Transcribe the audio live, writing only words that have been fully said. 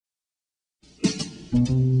Tie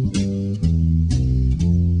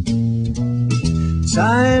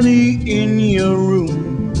me in your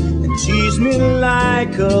room and tease me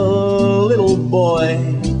like a little boy.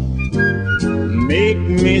 Make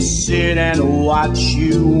me sit and watch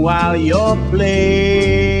you while you're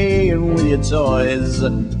playing with your toys.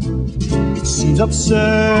 It seems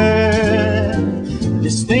absurd,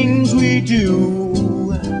 these things we do.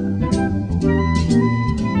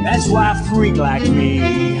 That's why a freak like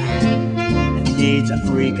me needs a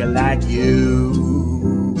freak like you.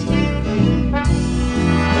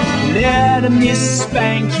 Let me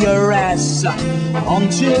spank your ass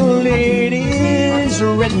until it is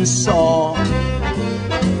red and sore.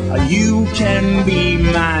 You can be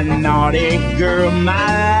my naughty girl,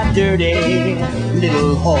 my dirty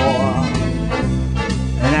little whore.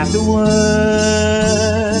 And afterwards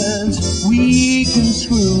we can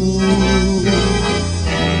screw.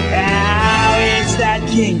 Now it's that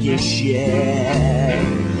kinky shit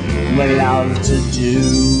we love to do.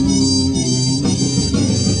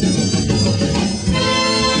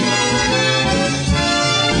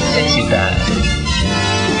 Sexy time.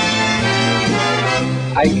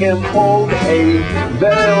 I can hold a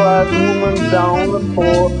very large woman down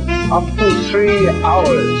for up to 3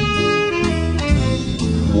 hours.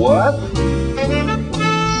 What?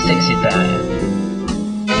 Sexy time.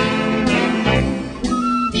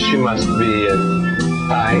 She must be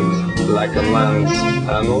tight like a man's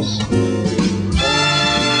anus.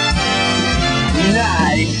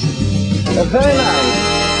 Nice, Very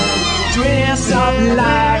nice. dress up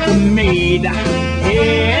like a maid,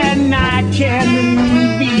 and I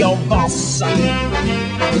can be your boss.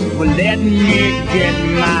 Well, let me get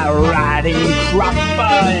my riding crop,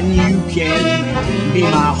 and you can be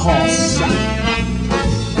my horse.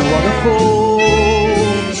 What the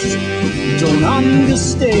folks don't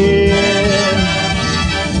understand,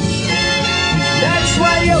 that's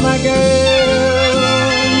why you're my girl.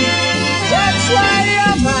 That's why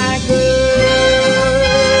you're my girl.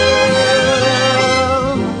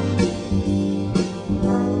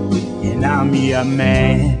 And I'm your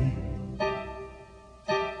man.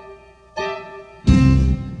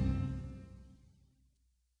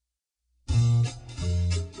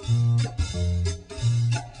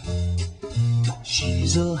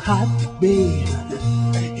 She's a hot babe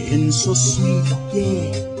and so sweet,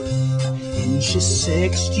 yeah. And she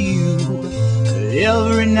sexed you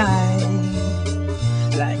every night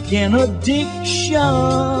like an addiction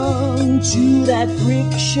to that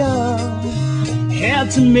friction.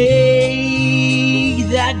 Had to make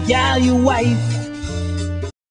that gal your wife.